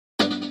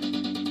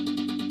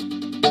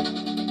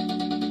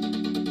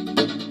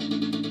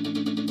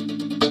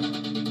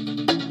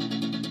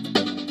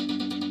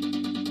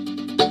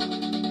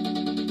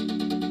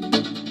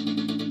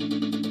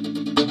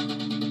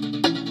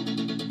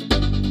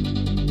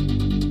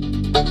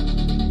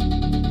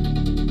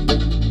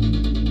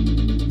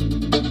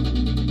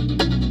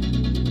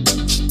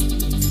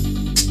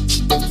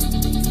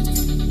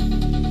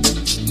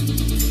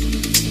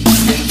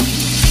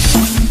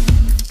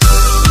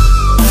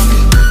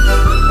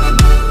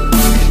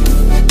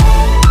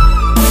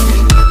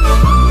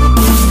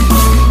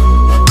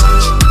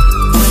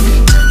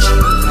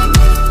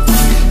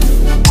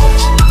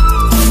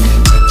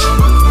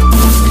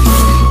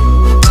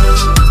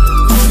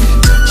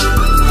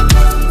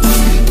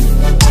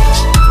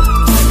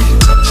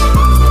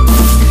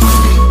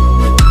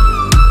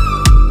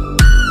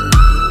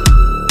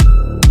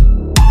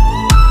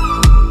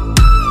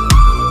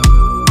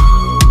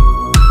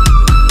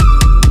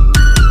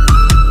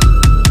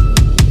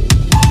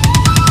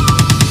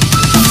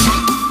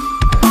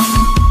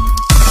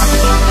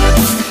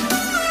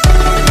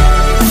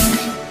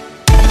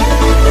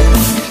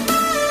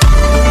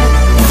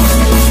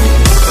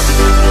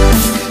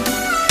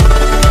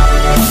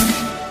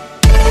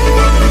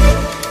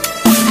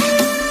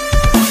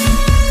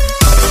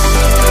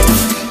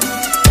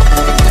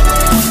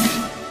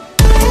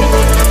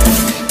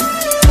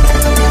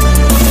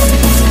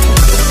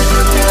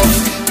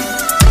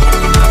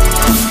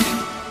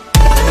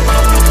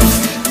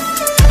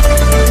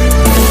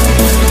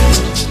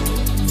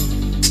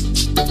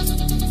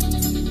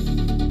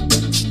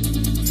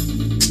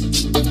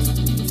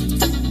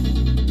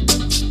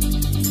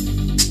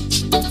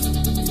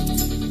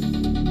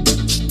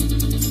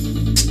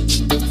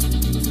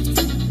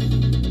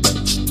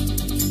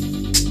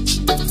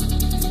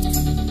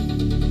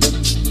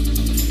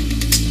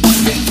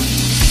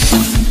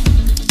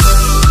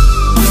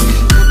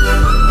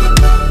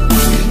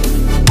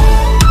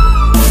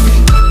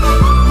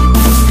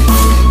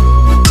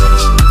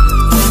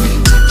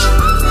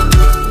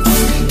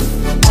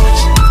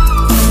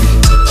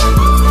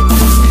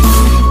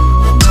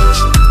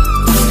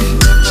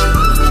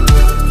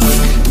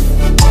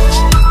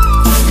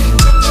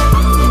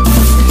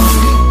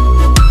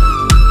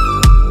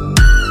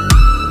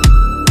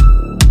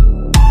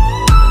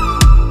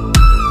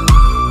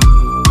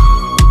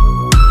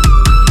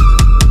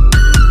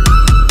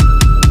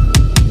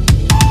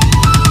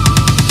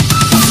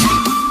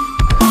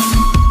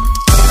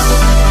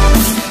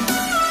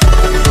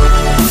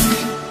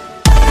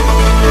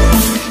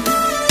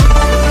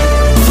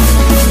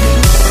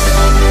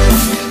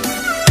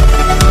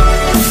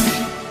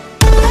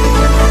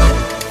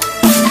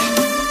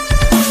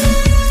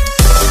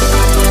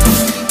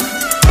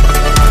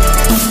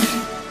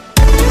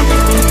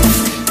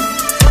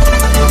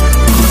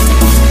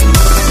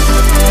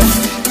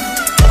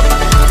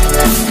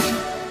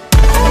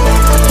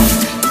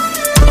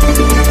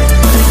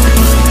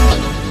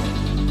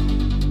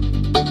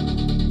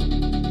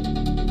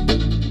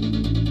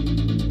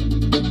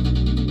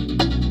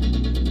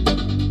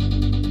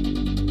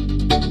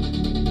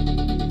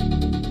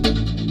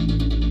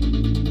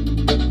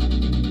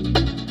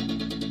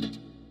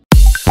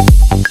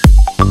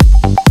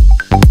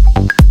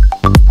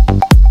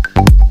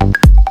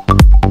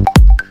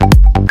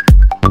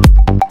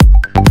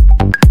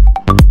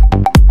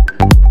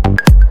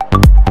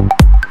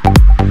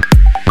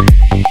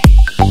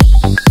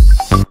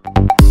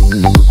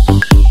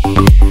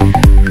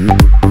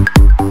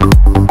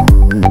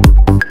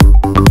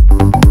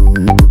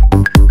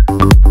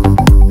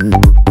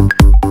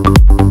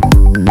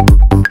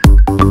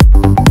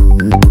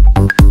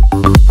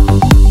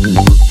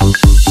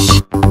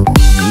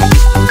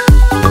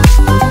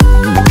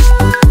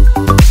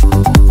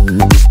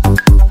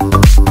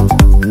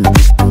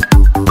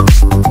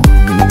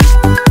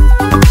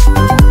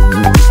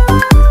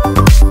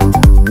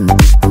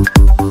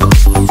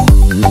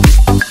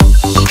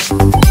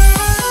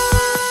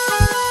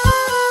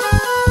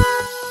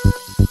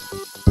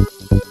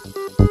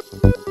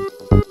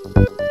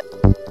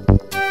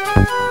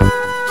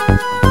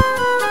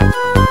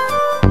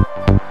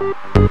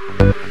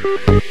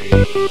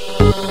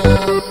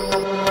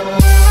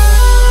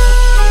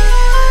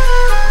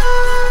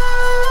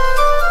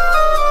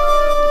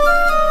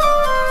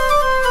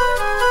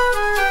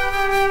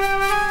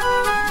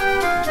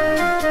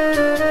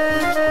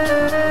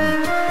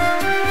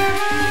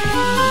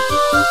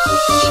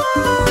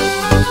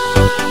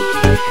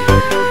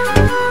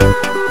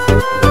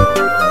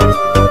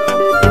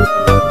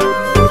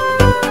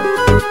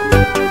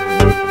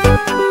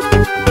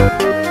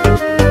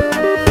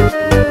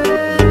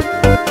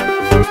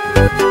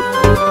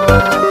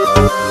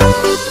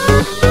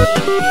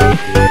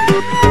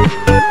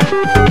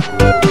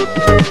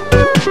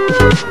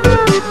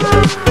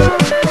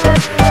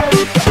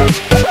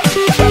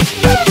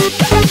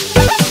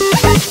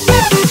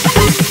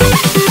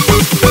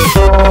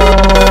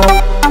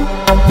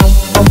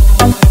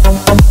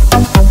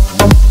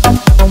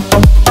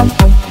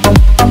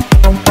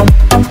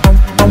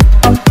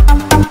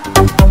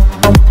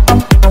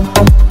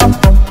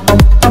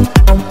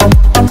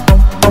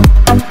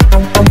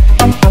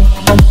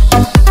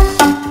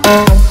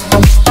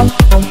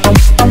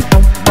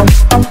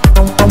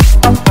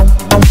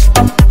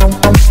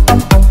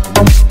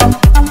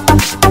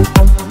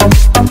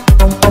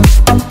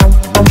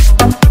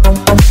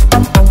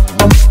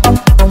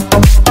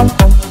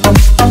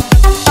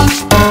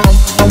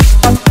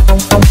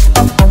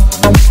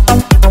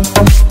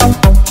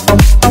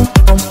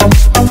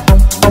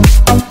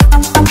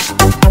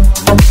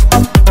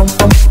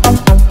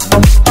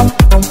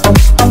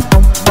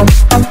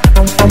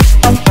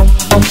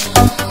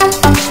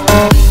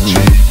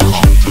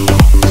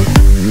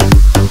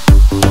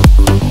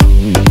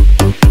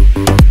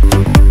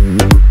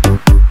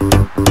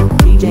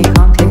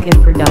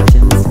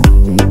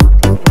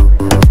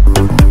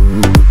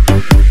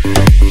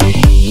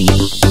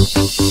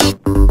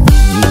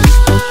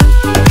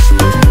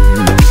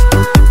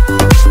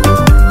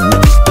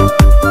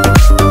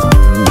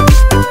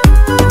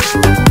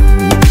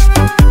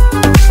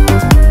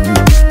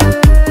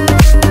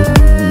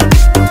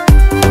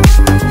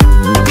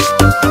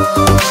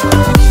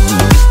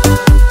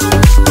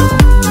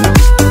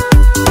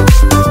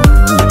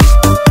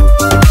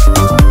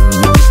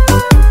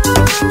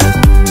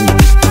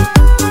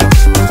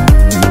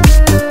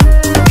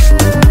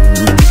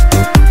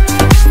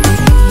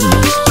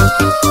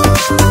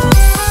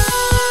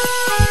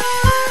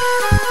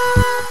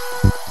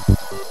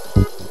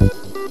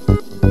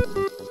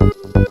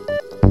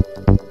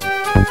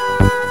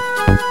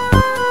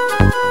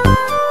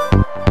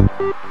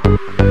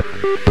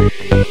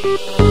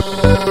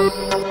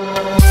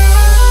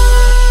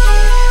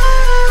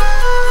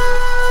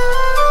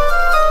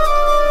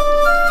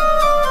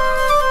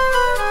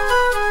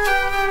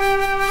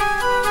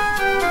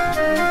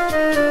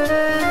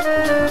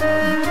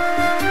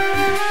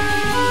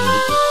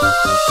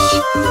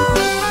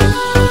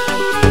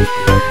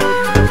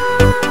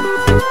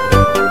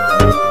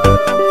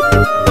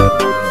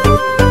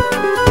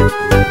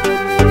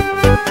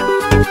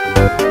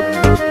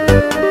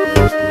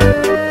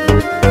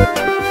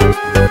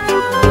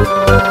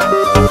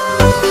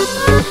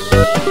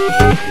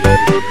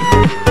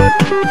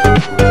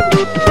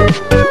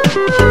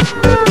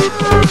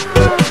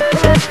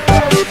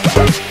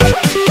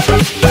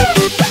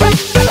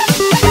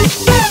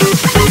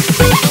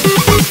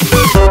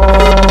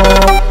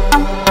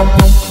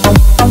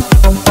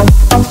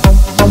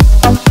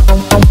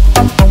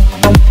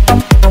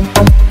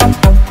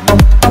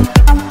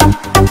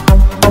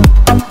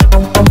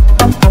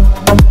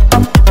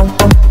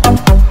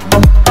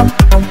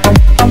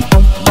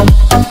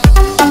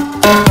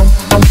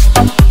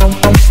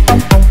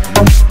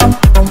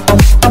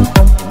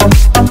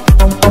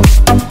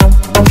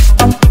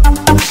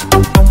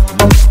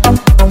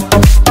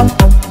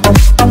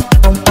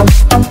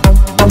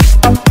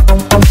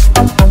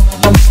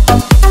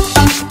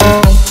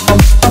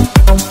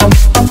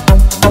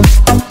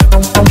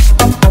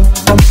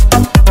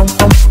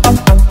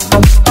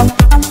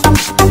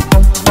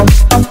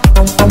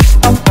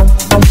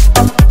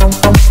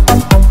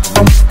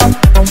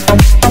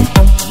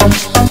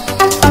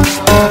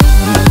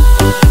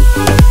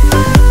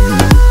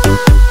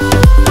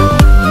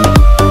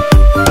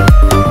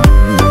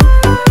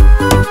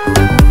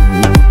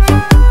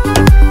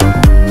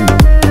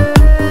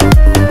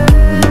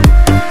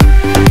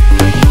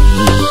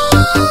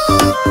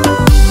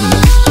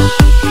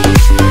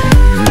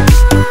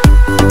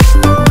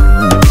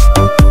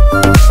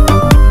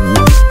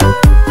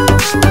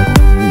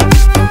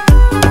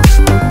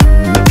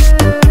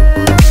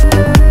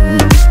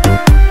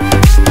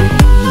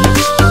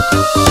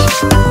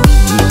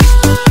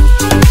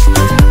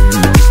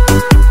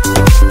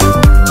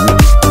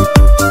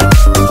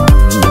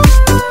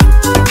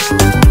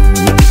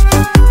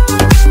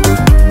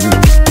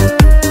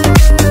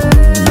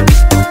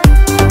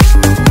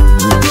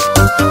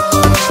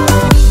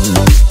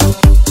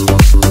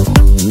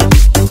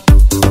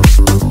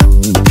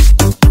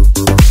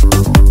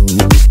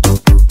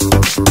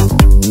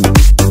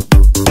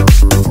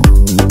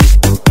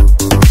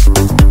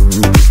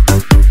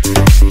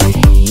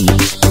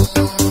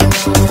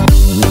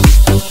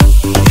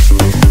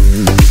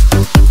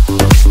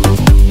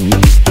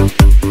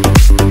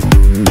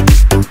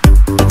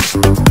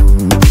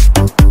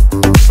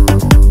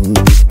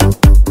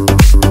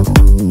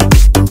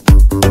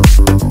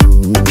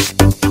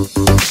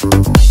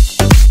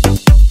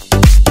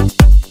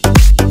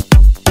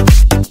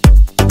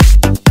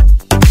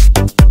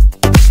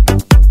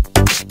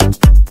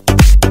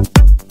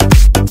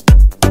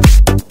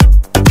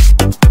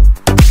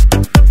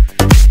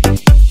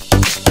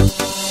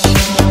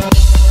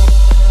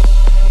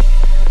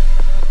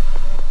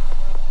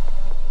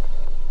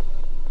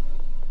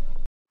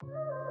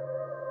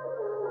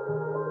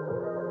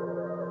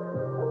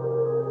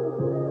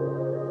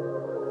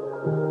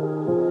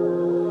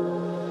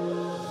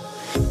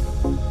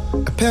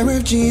pair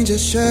of jeans, a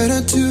shirt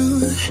or two.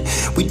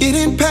 We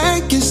didn't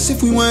pack as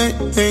if we weren't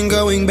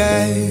going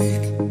back.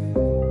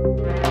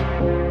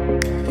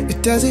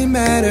 It doesn't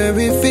matter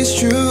if it's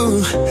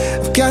true.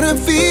 I've got a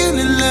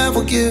feeling love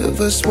will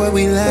give us what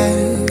we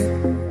lack.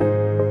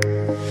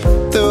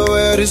 The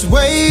world is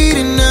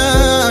waiting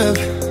up.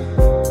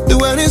 The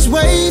world is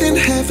waiting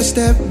half a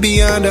step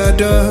beyond our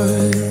door.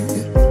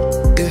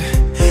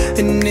 Yeah.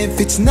 And if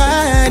it's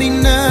not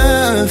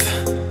enough,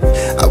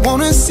 I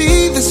wanna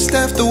see the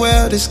stuff the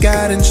world has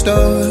got in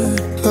store.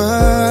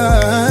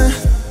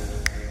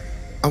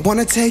 I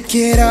wanna take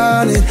it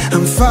all in,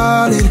 I'm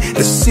falling.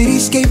 The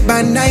cityscape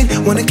by night,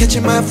 wanna catch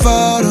in my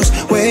photos.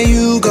 Where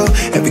you go,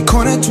 every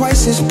corner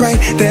twice as bright.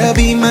 They'll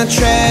be my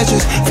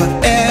treasures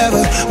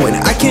forever. When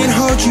I can't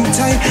hold you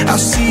tight, I'll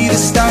see the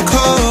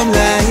Stockholm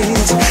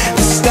lights.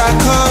 The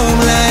Stockholm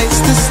lights,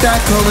 the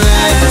Stockholm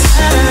lights.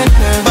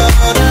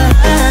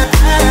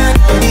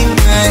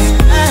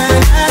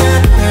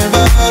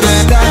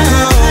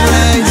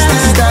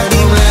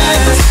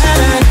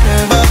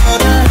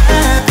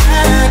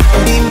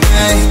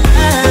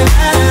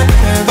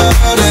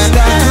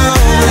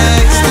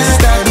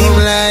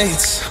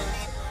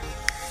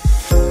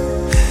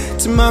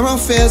 Tomorrow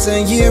feels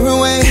a year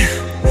away,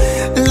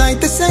 like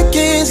the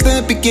seconds,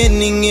 the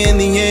beginning and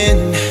the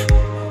end.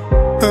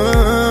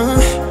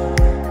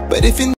 But if